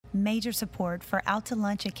Major support for Out to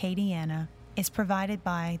Lunch Acadiana is provided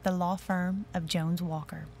by the law firm of Jones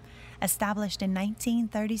Walker, established in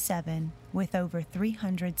 1937 with over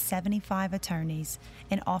 375 attorneys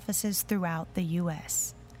in offices throughout the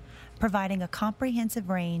U.S., providing a comprehensive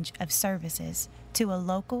range of services to a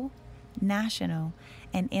local, national,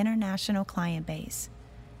 and international client base.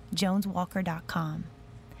 JonesWalker.com.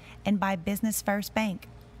 And by Business First Bank,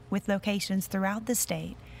 with locations throughout the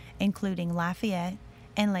state, including Lafayette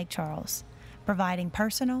and Lake Charles, providing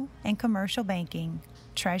personal and commercial banking,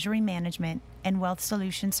 treasury management, and wealth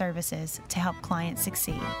solution services to help clients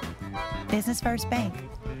succeed. Business First Bank,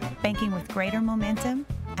 banking with greater momentum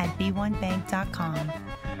at b1bank.com.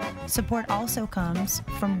 Support also comes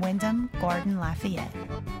from Wyndham Garden Lafayette.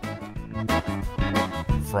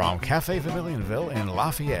 From Cafe Vermilionville in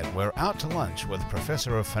Lafayette, we're out to lunch with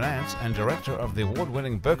Professor of Finance and Director of the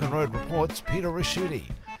award-winning Berken Road Reports, Peter Ricchiuti.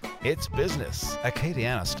 It's business,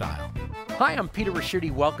 Acadiana style. Hi, I'm Peter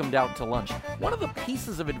Ricchiuti. Welcome to Out to Lunch. One of the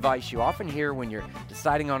pieces of advice you often hear when you're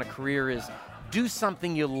deciding on a career is do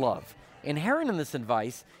something you love. Inherent in this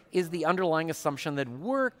advice is the underlying assumption that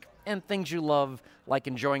work and things you love, like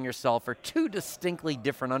enjoying yourself, are two distinctly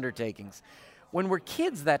different undertakings. When we're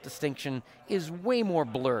kids, that distinction is way more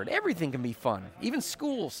blurred. Everything can be fun, even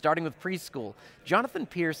school, starting with preschool. Jonathan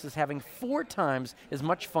Pierce is having 4 times as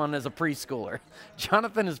much fun as a preschooler.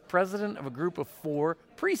 Jonathan is president of a group of 4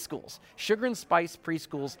 preschools. Sugar and Spice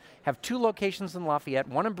Preschools have 2 locations in Lafayette,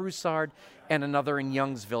 one in Broussard and another in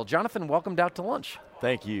Youngsville. Jonathan, welcome Out to Lunch.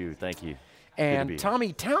 Thank you. And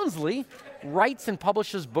Tommy Townsley writes and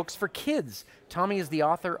publishes books for kids. Tommy is the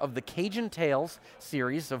author of the Cajun Tales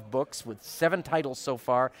series of books with 7 titles so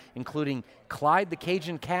far, including Clyde the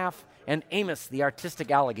Cajun Calf and Amos the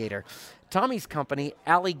Artistic Alligator. Tommy's company,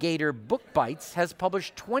 Alligator Book Bites, has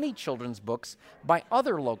published 20 children's books by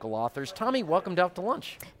other local authors. Tommy, welcome Out to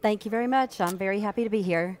Lunch. Thank you very much. I'm very happy to be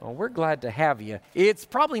here. Well, we're glad to have you. It's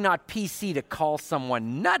probably not PC to call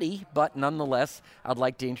someone nutty, but nonetheless, I'd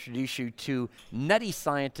like to introduce you to nutty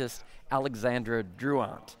scientist Alexandra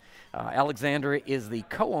Drouant. Alexandra is the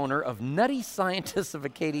co-owner of Nutty Scientists of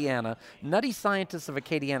Acadiana. Nutty Scientists of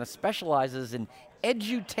Acadiana specializes in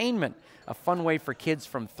edutainment, a fun way for kids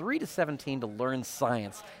from 3 to 17 to learn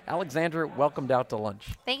science. Alexandra, welcome Out to Lunch.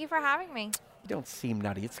 Thank you for having me. You don't seem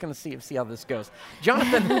nutty. It's going to see how this goes.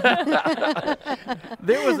 Jonathan,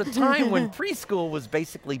 there was a time when preschool was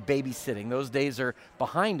basically babysitting. Those days are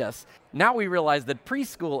behind us. Now we realize that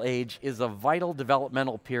preschool age is a vital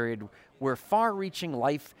developmental period where far-reaching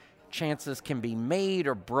life chances can be made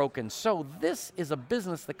or broken. So this is a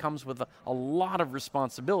business that comes with a lot of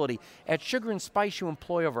responsibility. At Sugar and Spice, you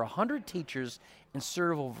employ over 100 teachers and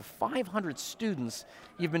serve over 500 students.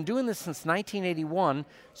 You've been doing this since 1981,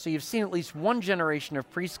 so you've seen at least one generation of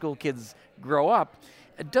preschool kids grow up.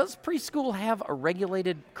 Does preschool have a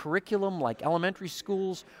regulated curriculum like elementary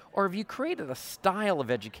schools, or have you created a style of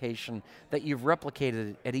education that you've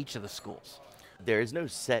replicated at each of the schools? There is no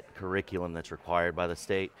set curriculum that's required by the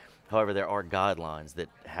state. However, there are guidelines that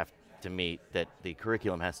the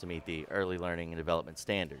curriculum has to meet the early learning and development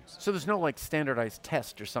standards. So there's no like standardized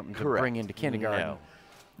test or something to Correct. bring into kindergarten. No.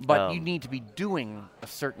 But you need to be doing a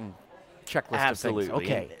certain checklist Absolutely. of things.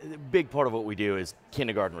 Okay. And a big part of what we do is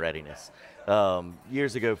kindergarten readiness.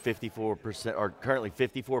 Years ago, 54%, or currently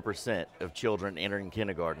 54% of children entering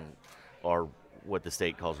kindergarten are what the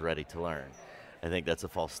state calls ready to learn. I think that's a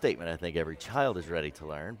false statement. I think every child is ready to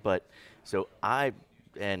learn. But so I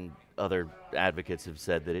and other advocates have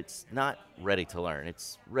said that it's not ready to learn.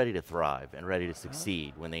 It's ready to thrive and ready to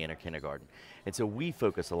succeed when they enter kindergarten. And so we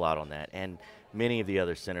focus a lot on that. And many of the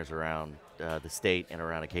other centers around the state and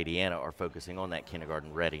around Acadiana are focusing on that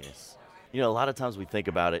kindergarten readiness. You know, a lot of times we think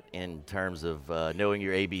about it in terms of knowing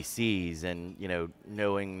your ABCs and, you know,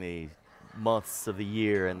 knowing the months of the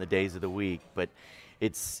year and the days of the week. But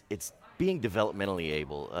it's being developmentally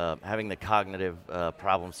able, having the cognitive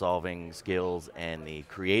problem-solving skills and the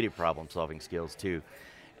creative problem-solving skills to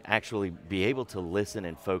actually be able to listen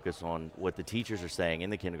and focus on what the teachers are saying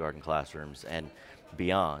in the kindergarten classrooms and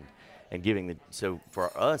beyond. And so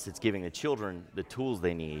for us, it's giving the children the tools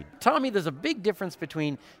they need. Tommy, there's a big difference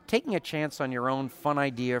between taking a chance on your own fun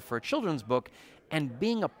idea for a children's book and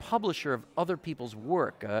being a publisher of other people's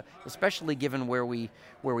work, especially given where we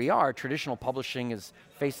are. Traditional publishing is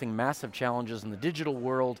facing massive challenges in the digital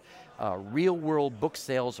world. Real-world book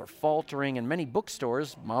sales are faltering, and many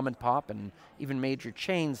bookstores, mom and pop, and even major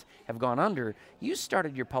chains have gone under. You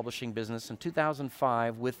started your publishing business in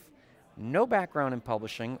 2005 with no background in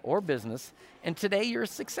publishing or business, and today you're a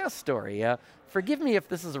success story. Forgive me if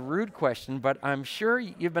this is a rude question, but I'm sure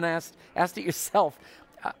you've been asked it yourself.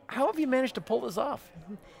 How have you managed to pull this off?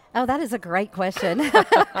 Oh, that is a great question.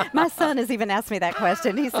 My son has even asked me that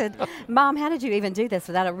question. He said, Mom, how did you even do this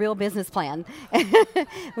without a real business plan?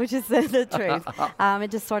 Which is the truth.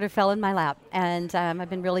 It just sort of fell in my lap. And I've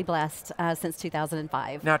been really blessed since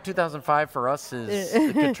 2005. Now, 2005 for us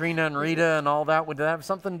is Katrina and Rita and all that. Would that have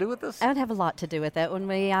something to do with this? It would have a lot to do with it. When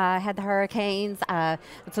we had the hurricanes,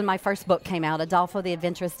 that's when my first book came out, Adolfo the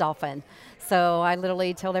Adventurous Dolphin. So I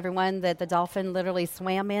literally told everyone that the dolphin literally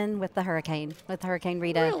swam in with Hurricane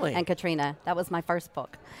Rita Really? and Katrina. That was my first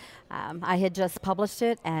book. I had just published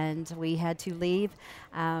it, and we had to leave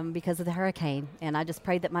because of the hurricane. And I just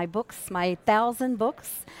prayed that my 1,000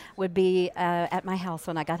 books, would be at my house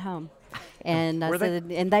when I got home. And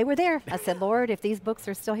and they were there. I said, Lord, if these books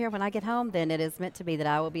are still here when I get home, then it is meant to be that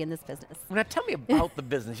I will be in this business. Now, tell me about the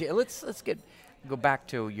business. Yeah, let's go back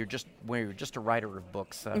to you're just a writer of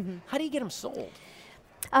books. How do you get them sold?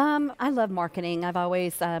 I love marketing. I've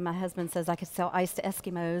always, my husband says I could sell ice to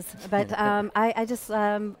Eskimos, but I just,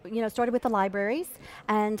 started with the libraries,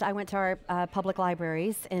 and I went to our public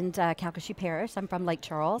libraries in Calcasieu Parish. I'm from Lake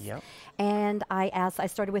Charles. Yep. And I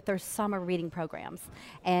started with their summer reading programs,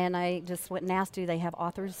 and I just went and asked, do they have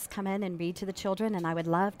authors come in and read to the children? And I would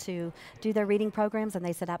love to do their reading programs, and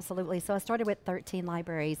they said absolutely. So I started with 13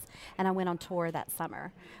 libraries, and I went on tour that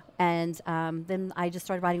summer. And then I just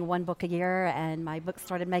started writing one book a year, and my books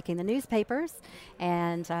started making the newspapers,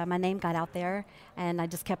 and my name got out there, and I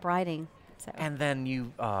just kept writing. So. And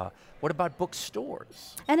then what about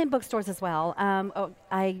bookstores? And in bookstores as well.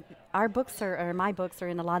 My books are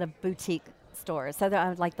in a lot of boutique stores. So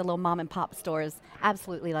they're like the little mom and pop stores.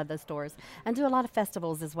 Absolutely love those stores. And do a lot of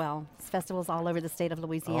festivals as well. Festivals all over the state of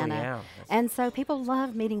Louisiana. Oh, yeah. And so people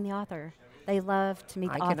love meeting the author. They love to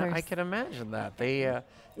meet authors. I can imagine that. They,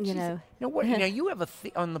 know. Now you have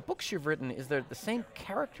on the books you've written. Is there the same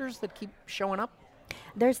characters that keep showing up?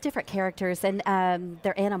 There's different characters, and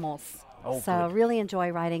they're animals. Oh, so I good. really enjoy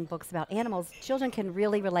writing books about animals. Children can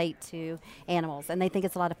really relate to animals, and they think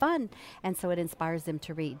it's a lot of fun, and so it inspires them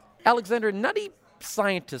to read. Alexandra, nutty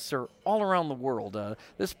scientists are all around the world.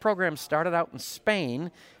 This program started out in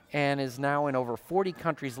Spain and is now in over 40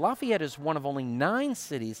 countries. Lafayette is one of only 9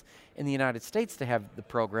 cities in the United States to have the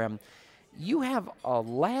program. You have a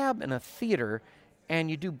lab and a theater,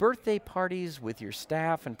 and you do birthday parties with your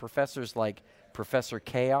staff and professors like Professor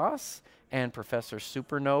Chaos and Professor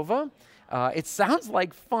Supernova. It sounds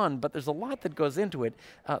like fun, but there's a lot that goes into it.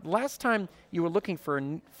 Last time you were looking for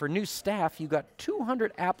new staff, you got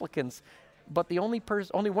 200 applicants, but the only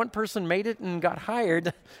one person made it and got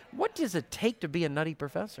hired. What does it take to be a nutty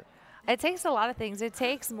professor? It takes a lot of things. It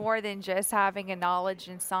takes more than just having a knowledge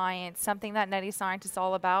in science. Something that Nutty Science is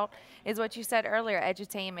all about is what you said earlier,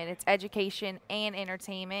 edutainment. It's education and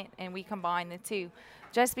entertainment, and we combine the two.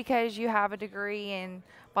 Just because you have a degree in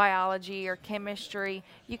biology or chemistry,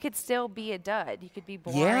 you could still be a dud. You could be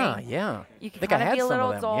boring. Yeah. You could think I kind of had be a some of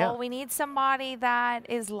little them, dull. yeah. We need somebody that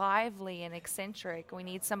is lively and eccentric. We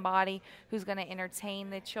need somebody who's going to entertain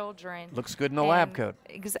the children. Looks good in the lab And coat.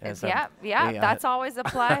 Yeah, that's always a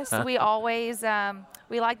plus. We always,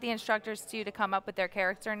 we like the instructors too to come up with their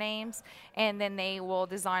character names, and then they will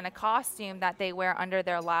design a costume that they wear under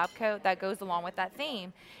their lab coat that goes along with that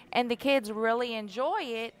theme. And the kids really enjoy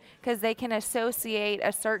it because they can associate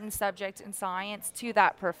a certain subject in science to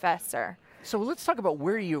that professor. So let's talk about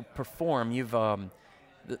where you perform. You've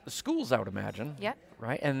the schools, I would imagine. Yep.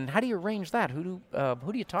 Right. And how do you arrange that? Who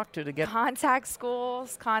do you talk to get? Contact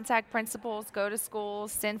schools, contact principals, go to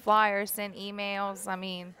schools, send flyers, send emails. I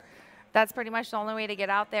mean, that's pretty much the only way to get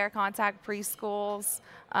out there. Contact preschools.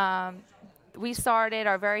 We started,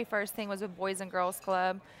 our very first thing was with Boys and Girls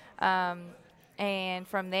Club. And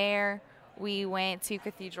from there, we went to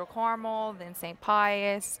Cathedral Carmel, then St.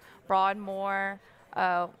 Pius, Broadmoor,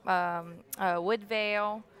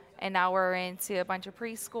 Woodvale, and now we're into a bunch of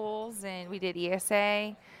preschools, and we did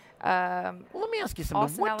ESA. Well, let me ask you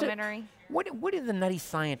something. Austin Elementary. What do the nutty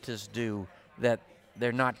scientists do that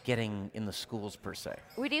they're not getting in the schools per se?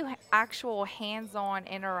 We do actual hands-on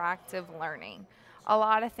interactive learning. A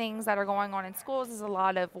lot of things that are going on in schools is a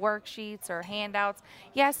lot of worksheets or handouts.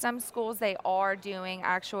 Yes, some schools, they are doing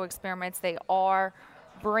actual experiments. They are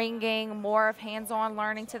bringing more of hands-on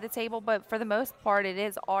learning to the table, but for the most part, it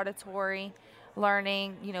is auditory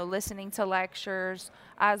learning, listening to lectures,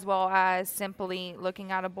 as well as simply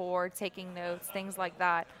looking at a board, taking notes, things like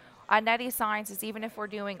that. at Netty Sciences, even if we're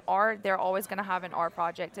doing art, they're always going to have an art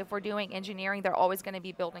project. If we're doing engineering, they're always going to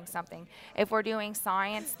be building something. If we're doing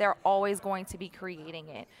science, they're always going to be creating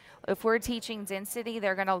it. If we're teaching density,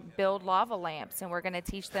 they're going to build lava lamps, and we're going to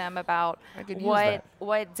teach them about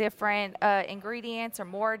what different ingredients are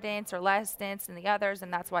more dense or less dense than the others,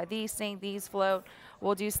 and that's why these sink, these float.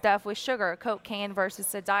 We'll do stuff with sugar, a Coke can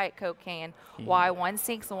versus a Diet Coke can. Why one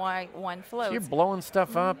sinks and why one floats. So you're blowing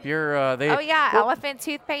stuff up. You're oh yeah, elephant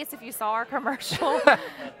toothpaste. If you saw our commercial,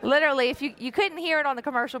 literally, if you couldn't hear it on the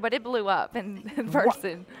commercial, but it blew up in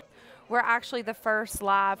person. We're actually the first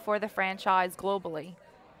lab for the franchise globally.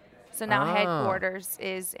 So now headquarters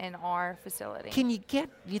is in our facility. Do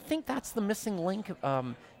you think that's the missing link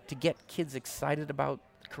to get kids excited about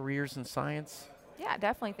careers in science? Yeah, I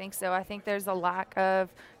definitely think so. I think there's a lack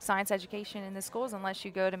of science education in the schools unless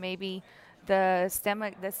you go to maybe the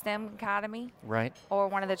STEM Academy, right, or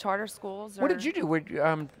one of the charter schools. What did you do? Were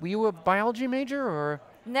you a biology major or?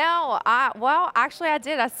 No, actually I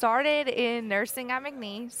did. I started in nursing at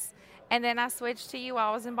McNeese, and then I switched to UL.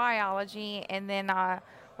 I was in biology, and then I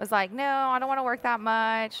was like, no, I don't want to work that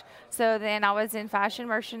much. So then I was in fashion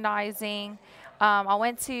merchandising. I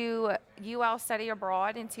went to UL Study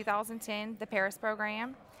Abroad in 2010, the Paris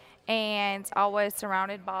program, and I was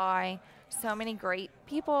surrounded by so many great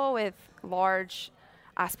people with large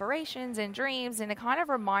aspirations and dreams, and it kind of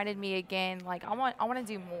reminded me again, like I want to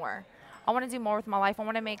do more. I want to do more with my life. I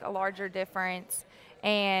want to make a larger difference.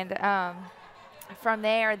 And from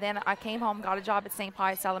there, then I came home, got a job at St.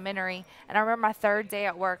 Pius Elementary, and I remember my third day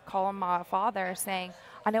at work calling my father saying,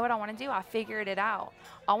 I know what I want to do. I figured it out.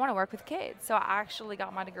 I want to work with kids. So I actually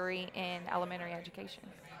got my degree in elementary education.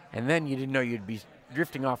 And then you didn't know you'd be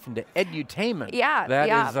drifting off into edutainment. Yeah, that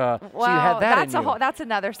yeah. is, well, so you had that that's in you. That's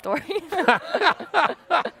another story.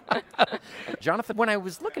 Jonathan, when I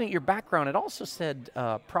was looking at your background, it also said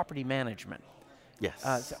property management. Yes.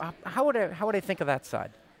 So how would I think of that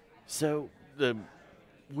side? So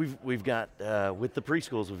we've got with the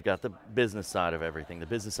preschools, we've got the business side of everything, the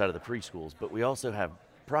business side of the preschools, but we also have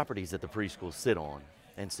properties that the preschools sit on.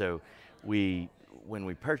 And so when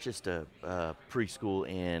we purchased a preschool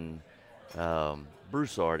in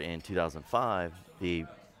Broussard in 2005, the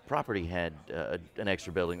property had an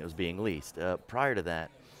extra building that was being leased. Prior to that,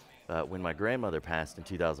 when my grandmother passed in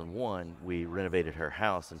 2001, we renovated her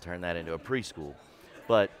house and turned that into a preschool.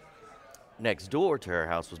 But next door to her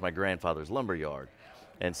house was my grandfather's lumber yard.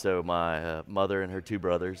 And so my mother and her two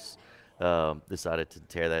brothers decided to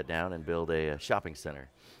tear that down and build a shopping center.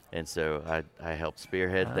 And so I helped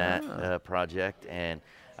spearhead that project, and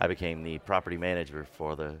I became the property manager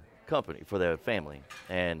for the company, for the family.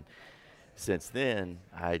 And since then,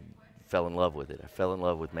 I fell in love with it. I fell in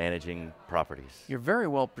love with managing properties. You're very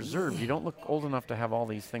well preserved. You don't look old enough to have all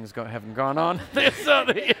these things having gone on.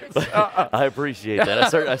 I appreciate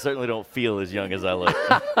that. I certainly don't feel as young as I look.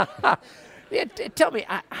 Yeah, tell me,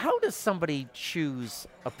 how does somebody choose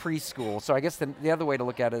a preschool? So I guess the other way to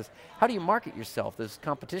look at it is, how do you market yourself? There's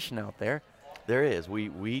competition out there. There is.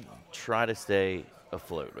 We try to stay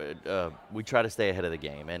afloat. We try to stay ahead of the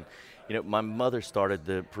game. And, you know, my mother started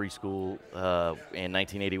the preschool in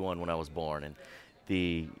 1981 when I was born. And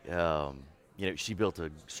you know, she built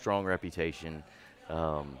a strong reputation,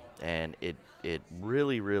 and it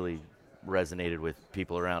really, really resonated with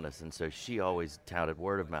people around us, and so she always touted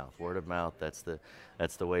word of mouth. Word of mouth, that's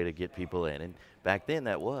the way to get people in. And back then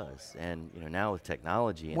that was, and you know, now with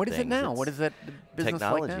technology and what is it now? What is that business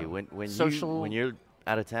technology like now? When you're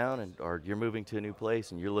out of town or you're moving to a new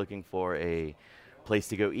place and you're looking for a place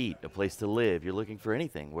to go eat, a place to live, you're looking for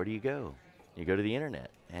anything, where do you go? You go to the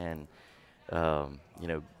internet, and you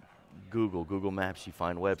know, Google Maps, you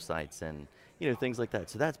find websites and you know, things like that.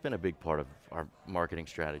 So that's been a big part of our marketing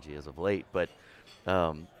strategy as of late. But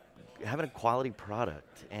having a quality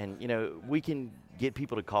product, and you know, we can get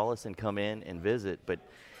people to call us and come in and visit, but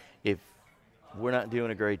if we're not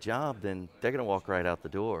doing a great job, then they're going to walk right out the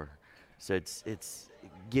door. So it's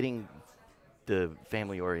getting the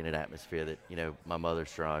family-oriented atmosphere that, you know, my mother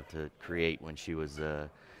strived to create when she was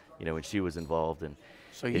you know, when she was involved. And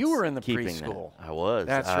so you were in the preschool. I was.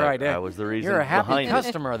 That's right. I was the reason. You're a happy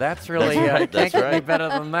customer. That's really right. Can't get any better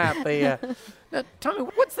than that. Now, tell me,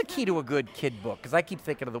 what's the key to a good kid book? Because I keep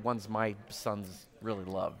thinking of the ones my sons really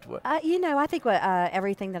loved. You know, I think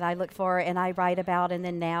everything that I look for and I write about, and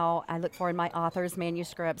then now I look for in my author's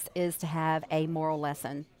manuscripts, is to have a moral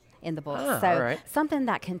lesson in the book. So something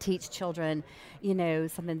that can teach children, you know,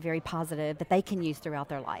 something very positive that they can use throughout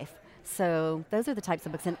their life. So those are the types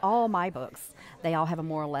of books. And all my books, they all have a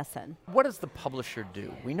moral lesson. What does the publisher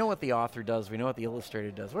do? We know what the author does. We know what the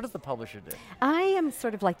illustrator does. What does the publisher do? I am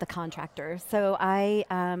sort of like the contractor. So I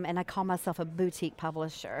call myself a boutique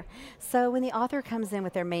publisher. So when the author comes in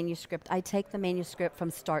with their manuscript, I take the manuscript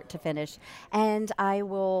from start to finish, and I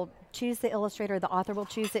will choose the illustrator, the author will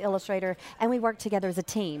choose the illustrator, and we work together as a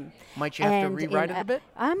team. Might you have to rewrite it a bit?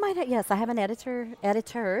 I might, yes. I have an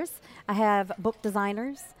editors. I have book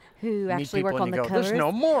designers who actually work on the covers. There's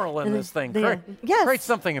no moral in this thing. Yes. Create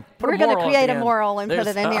something and put We're a moral going to create at the a end. moral and put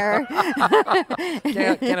it in here.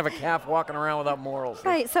 Can't have a calf walking around without morals.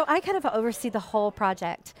 Right, so I kind of oversee the whole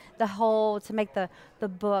project, to make the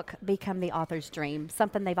book become the author's dream,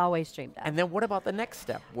 something they've always dreamed of. And then what about the next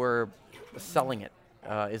step? We're selling it.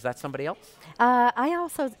 Is that somebody else? I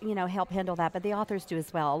also, help handle that, but the authors do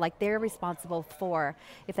as well. Like they're responsible for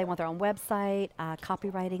if they want their own website,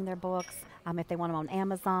 copywriting their books, if they want them on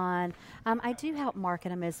Amazon. I do help market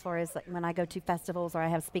them as far as like when I go to festivals or I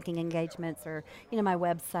have speaking engagements or, my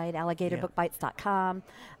website, alligatorbookbites.com,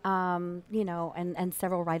 and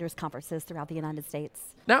several writers' conferences throughout the United States.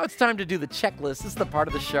 Now it's time to do the checklist. This is the part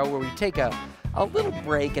of the show where we take a little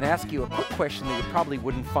break and ask you a quick question that you probably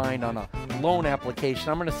wouldn't find on a loan application.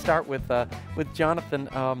 I'm going to start with Jonathan.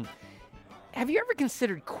 Have you ever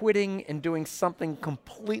considered quitting and doing something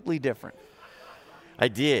completely different? I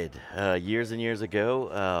did. Years and years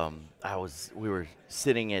ago, we were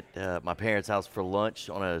sitting at my parents' house for lunch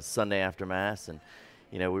on a Sunday after Mass, and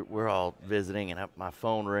we're all visiting, and my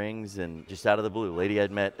phone rings, and just out of the blue, a lady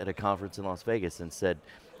I'd met at a conference in Las Vegas and said,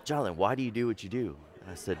 "Jonathan, why do you do what you do?" And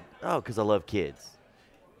I said, "Oh, because I love kids."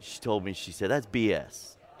 She told me, she said, "That's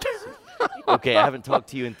BS." Okay, I haven't talked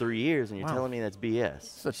to you in 3 years, and you're telling me that's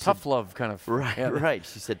BS. It's a tough love kind of. Right, right.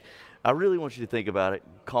 She said, "I really want you to think about it.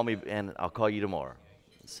 Call me, and I'll call you tomorrow."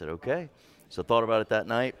 I said, "Okay." So I thought about it that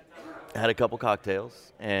night, had a couple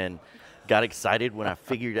cocktails, and got excited when I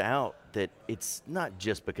figured out that it's not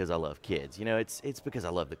just because I love kids. It's because I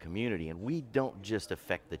love the community, and we don't just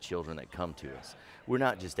affect the children that come to us. We're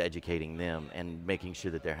not just educating them and making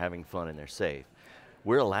sure that they're having fun and they're safe.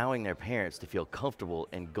 We're allowing their parents to feel comfortable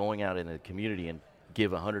and going out in the community and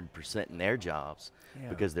give 100% in their jobs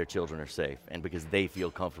because their children are safe and because they feel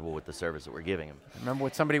comfortable with the service that we're giving them." I remember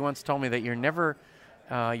what somebody once told me, that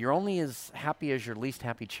you're only as happy as your least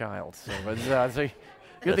happy child. So,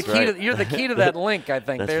 you're the key to that link, I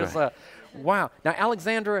think. That's right. Wow. Now,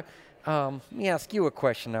 Alexandra, let me ask you a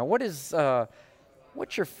question now.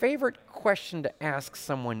 What's your favorite question to ask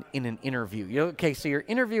someone in an interview? Okay, so you're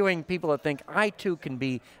interviewing people that think, I too can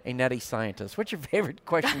be a nutty scientist. What's your favorite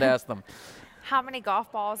question to ask them? How many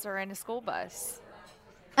golf balls are in a school bus?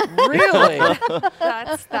 Really?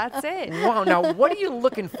 That's it. Wow. Now, what are you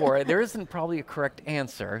looking for? There isn't probably a correct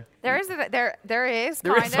answer. There is. There is.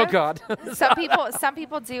 Oh God. Some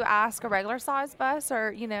people do ask a regular size bus,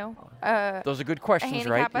 or those are good questions, a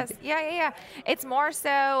handicap right? bus. Yeah. It's more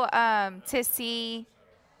so to see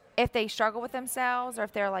if they struggle with themselves, or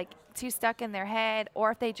if they're like too stuck in their head, or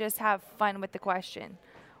if they just have fun with the question.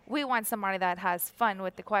 We want somebody that has fun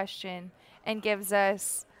with the question and gives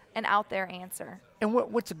us an out there answer. And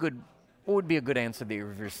what would be a good answer that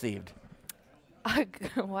you've received?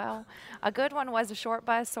 Well, a good one was a short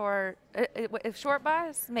bus, or a short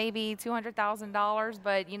bus, maybe $200,000,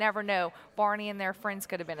 but you never know. Barney and their friends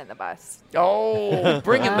could have been in the bus. Oh,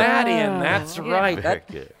 bringing that in. That's right. Very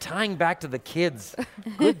good. Tying back to the kids.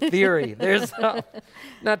 Good theory.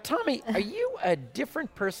 Now, Tommy, are you a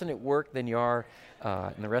different person at work than you are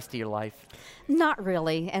in the rest of your life? Not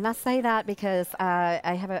really, and I say that because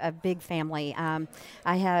I have a big family.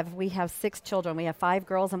 We have 6 children. We have 5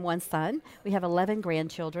 girls and 1 son. We have 11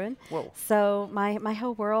 grandchildren. Whoa. So my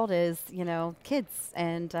whole world is kids,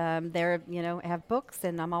 and they're have books,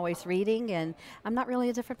 and I'm always reading, and I'm not really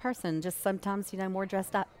a different person. Just sometimes more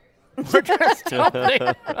dressed up. We're dressed up.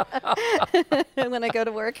 When I go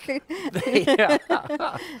to work. Yeah.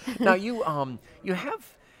 Now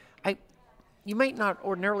you might not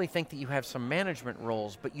ordinarily think that you have some management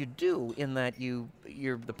roles, but you do, in that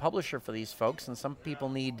you're the publisher for these folks, and some people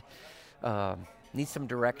need some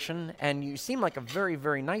direction. And you seem like a very,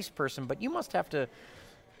 very nice person, but you must have to,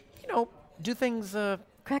 do things.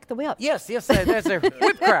 Crack the whip. Yes, that's a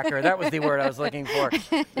whip cracker. That was the word I was looking for.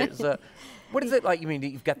 What is it like? You mean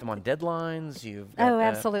you've got them on deadlines? You've got, Oh,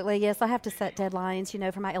 absolutely. Yes, I have to set deadlines,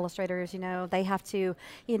 for my illustrators. They have to,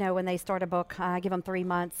 when they start a book, I give them 3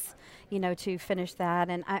 months, to finish that.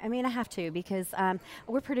 And I mean, I have to because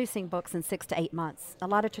we're producing books in 6 to 8 months. A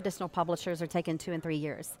lot of traditional publishers are taking 2 and 3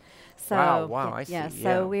 years. So Wow, I see. Yeah, Yeah.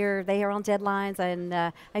 so they are on deadlines,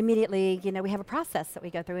 and immediately, we have a process that we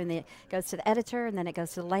go through, and it goes to the editor, and then it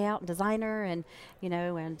goes to the layout and designer, and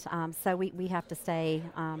so we have to stay.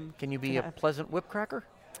 Can you be a pleasant whipcracker?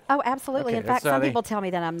 Oh, absolutely. Okay, In fact, that's how some they- people tell me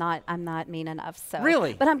that I'm not mean enough. So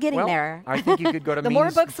Really? but I'm getting Well, there. I think you could go to the mean more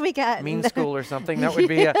s- books we get, mean school or something. That would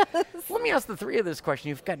be. Let me ask the three of this question.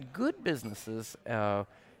 You've got good businesses. You're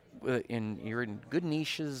in good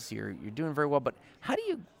niches. You're doing very well. But how do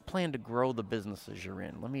you plan to grow the businesses you're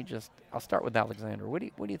in? I'll start with Alexander. What do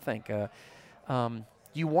you think?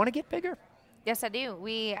 You want to get bigger? Yes, I do.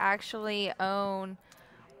 We actually own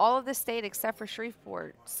all of the state except for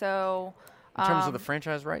Shreveport. So In terms of the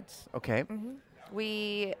franchise rights? Okay.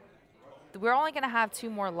 we're only going to have 2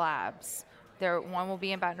 more labs. One will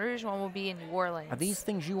be in Baton Rouge, one will be in New Orleans. Are these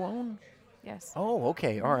things you own? Yes. Oh,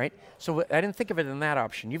 okay. All right. So I didn't think of it in that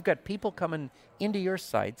option. You've got people coming into your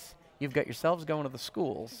sites. You've got yourselves going to the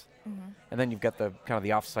schools. And then you've got the kind of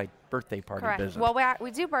the off-site birthday party Correct. business. Well,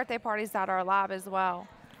 we do birthday parties at our lab as well.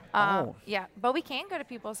 Oh. Yeah, but we can go to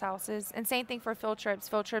people's houses. And same thing for field trips.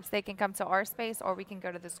 Field trips, they can come to our space, or we can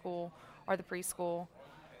go to the school or the preschool.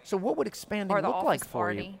 So what would expanding Or the look like office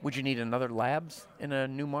for you? party. Would you need another labs in a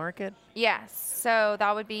new market? Yes. So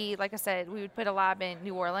that would be, like I said, we would put a lab in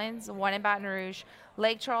New Orleans, one in Baton Rouge.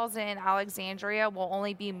 Lake Charles and Alexandria will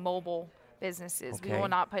only be mobile businesses. We Okay. will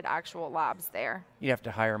not put actual labs there. You'd have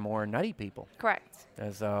to hire more nutty people. Correct.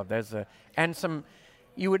 To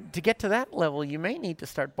get to that level, you may need to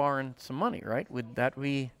start borrowing some money, right? Would that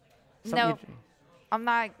be something? No. you'd- I'm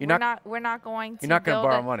not. You're We're not- not. We're not going to. You're not gonna build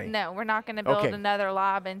borrow money? No, we're not going to build Okay. another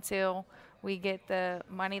lab until we get the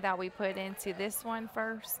money that we put into this one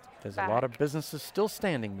first. There's back. a lot of businesses still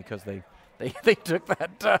standing because they took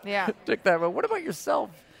that. Yeah. Took that. But what about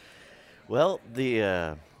yourself? Well,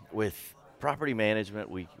 with property management,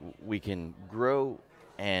 we can grow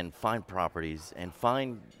and find properties and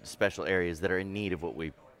find special areas that are in need of what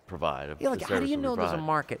we provide. of Yeah, the like how do service you we know there's a provide.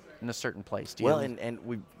 market in a certain place? Do Well, you, and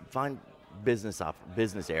we find business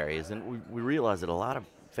areas, and we realize that a lot of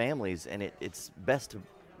families, and it's best to,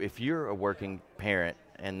 if you're a working parent,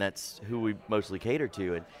 and that's who we mostly cater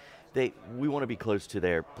to, and we want to be close to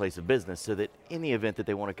their place of business so that in the event that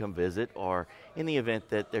they want to come visit, or in the event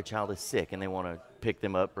that their child is sick and they want to pick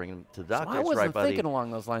them up, bring them to the So doctor, I it's wasn't right by thinking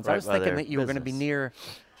along those lines. I right was by thinking their that you were going to be business. near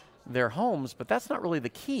their homes, but that's not really the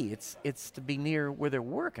key. It's to be near where they're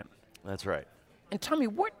working. That's right. And tell me,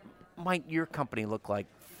 what might your company look like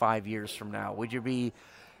 5 years from now? Would you be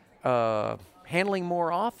handling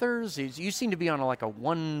more authors? You seem to be on a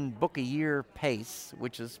 1 book a year pace,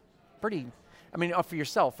 which is pretty. I mean, for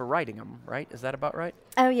yourself, for writing them, right? Is that about right?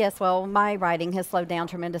 Oh, yes. Well, my writing has slowed down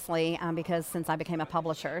tremendously because since I became a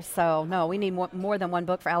publisher. So, no, we need more than 1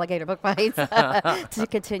 book for Alligator Book Bites to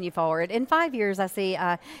continue forward. In 5 years, I see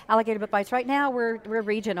Alligator Book Bites. Right now, we're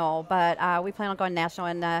regional, but we plan on going national,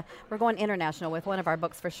 and we're going international with one of our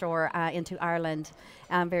books for sure into Ireland.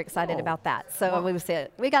 I'm very excited Oh. about that. So, Wow.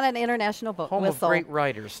 we got an international book Home whistle. of great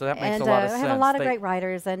writers, so that makes And a lot of I sense. have a lot of They- great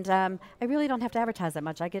writers, and I really don't have to advertise that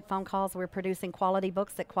much. I get phone calls. We're producing quality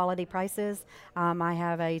books at quality prices. I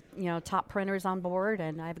have top printers on board,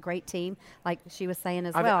 and I have a great team, like she was saying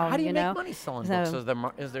as well. How do you make know? money selling So,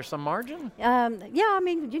 books? Is there some margin? Yeah, I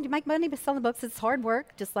mean, you make money by selling books. It's hard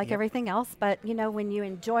work, just like Yep. everything else. But when you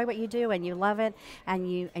enjoy what you do and you love it, and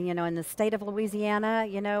in the state of Louisiana,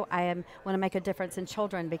 I want to make a difference in children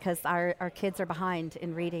because our kids are behind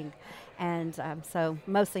in reading, and so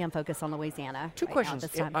mostly I'm focused on Louisiana. Two right now at questions.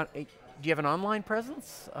 this time. Do you have an online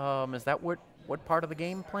presence? Is that what part of the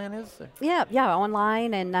game plan is? Yeah,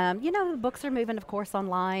 online, and books are moving, of course,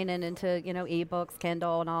 online and into ebooks,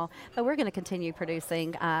 Kindle, and all. But we're going to continue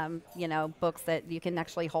producing, books that you can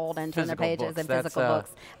actually hold and turn their Physical pages books, and that's, physical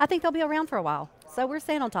books. I think they'll be around for a while, so we're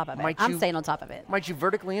staying on top of it. Might I'm you- staying on top of it. Might you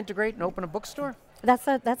vertically integrate and open a bookstore? That's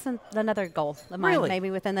another goal of mine, Really?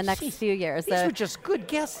 maybe within the next Jeez, few years. These So- were just good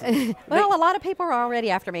guesses. well, a lot of people are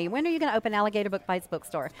already after me. When are you going to open Alligator Book Bites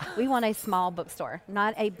bookstore? We want a small bookstore,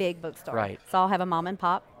 not a big bookstore. Right. So I'll have a mom and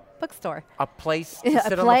pop bookstore. A place to A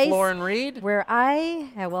sit on the place floor and read? where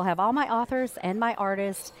I will have all my authors and my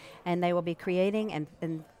artists, and they will be creating,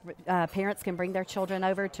 and parents can bring their children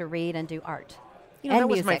over to read and do art. You know, and that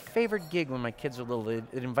was my music. favorite gig when my kids were little.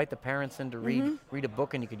 They'd invite the parents in to read a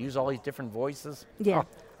book, and you could use all these different voices. Yeah. Oh,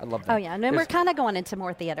 I love that. Oh yeah, and then we're kind of going into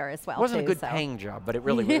more theater as well. It wasn't too, a good so. paying job, but it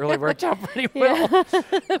really worked out pretty well.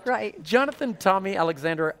 Right. Jonathan, Tommy,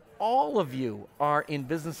 Alexandra, all of you are in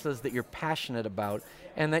businesses that you're passionate about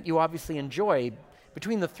and that you obviously enjoy.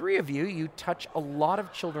 Between the three of you, you touch a lot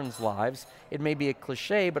of children's lives. It may be a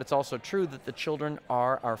cliche, but it's also true that the children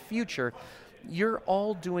are our future. You're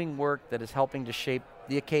all doing work that is helping to shape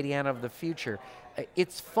the Acadiana of the future.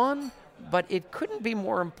 It's fun, but it couldn't be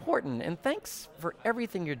more important. And thanks for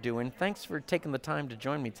everything you're doing. Thanks for taking the time to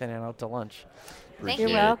join me today on Out to Lunch. Thank You're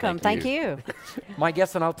you. welcome. Thank you. My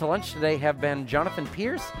guests on Out to Lunch today have been Jonathan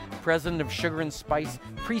Pierce, president of Sugar and Spice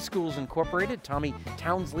Preschools Incorporated, Tommy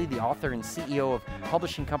Townsley, the author and CEO of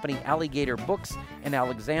publishing company Alligator Books, and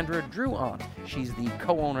Alexandra Druant. She's the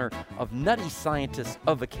co-owner of Nutty Scientists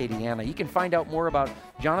of Acadiana. You can find out more about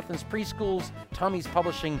Jonathan's preschools, Tommy's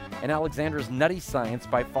publishing, and Alexandra's Nutty Science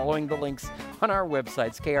by following the links on our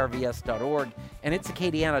websites, krvs.org and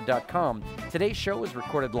itsacadiana.com. Today's show is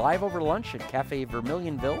recorded live over lunch at Cafe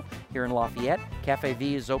Vermilionville here in Lafayette. Cafe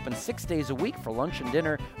V is open 6 days a week for lunch and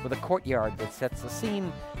dinner with a courtyard that sets the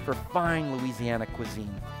scene for fine Louisiana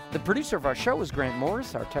cuisine. The producer of our show is Grant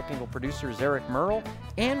Morris. Our technical producer is Eric Merle.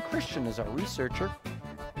 Ann Christian is our researcher.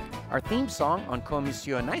 Our theme song, Encore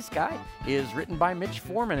Monsieur Nice Guy, is written by Mitch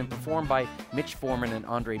Foreman and performed by Mitch Foreman and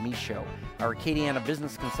Andre Michaud. Our Acadiana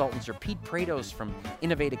business consultants are Pete Prados from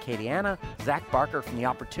Innovate Acadiana, Zach Barker from The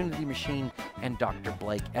Opportunity Machine, and Dr.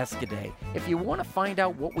 Blake Escaday. If you want to find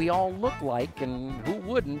out what we all look like, and who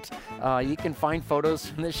wouldn't, you can find photos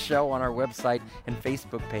from this show on our website and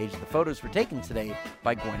Facebook page. The photos were taken today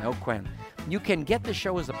by Gwen O'Quinn. You can get the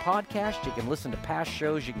show as a podcast. You can listen to past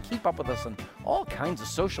shows. You can keep up with us on all kinds of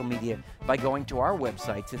social media by going to our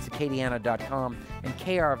websites. It's acadiana.com and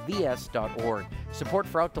krvs.org. Support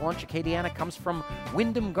for Out to Lunch Acadiana comes from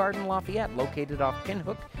Wyndham Garden Lafayette, located off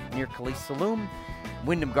Pinhook near Calais Saloon.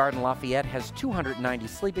 Wyndham Garden Lafayette has 290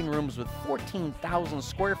 sleeping rooms with 14,000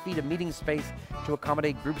 square feet of meeting space to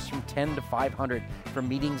accommodate groups from 10 to 500 for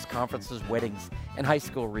meetings, conferences, weddings, and high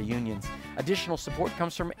school reunions. Additional support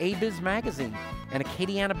comes from ABiz Magazine and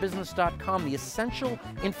AcadianaBusiness.com, the essential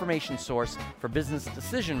information source for business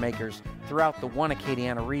decision makers throughout the One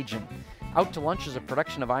Acadiana region. Out to Lunch is a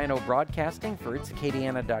production of INO Broadcasting for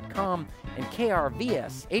itsacadiana.com and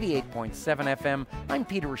KRVS 88.7 FM. I'm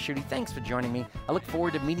Peter Raschuti. Thanks for joining me. I look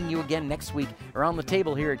forward to meeting you again next week around the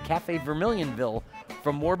table here at Cafe Vermilionville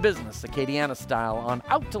for more business Acadiana style on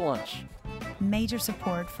Out to Lunch. Major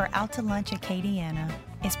support for Out to Lunch Acadiana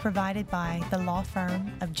is provided by the law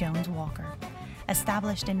firm of Jones Walker.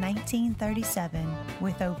 Established in 1937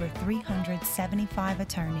 with over 375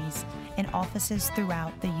 attorneys in offices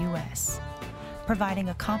throughout the U.S., providing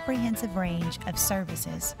a comprehensive range of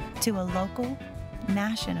services to a local,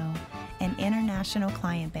 national, and international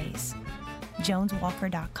client base.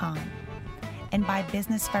 JonesWalker.com. And by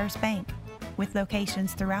Business First Bank, with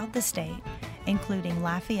locations throughout the state, including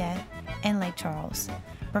Lafayette and Lake Charles,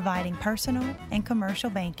 providing personal and commercial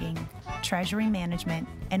banking, treasury management,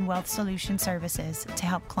 and wealth solution services to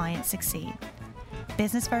help clients succeed.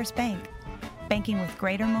 Business First Bank, banking with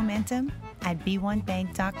greater momentum at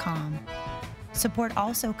b1bank.com. Support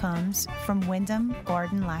also comes from Wyndham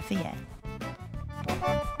Garden Lafayette.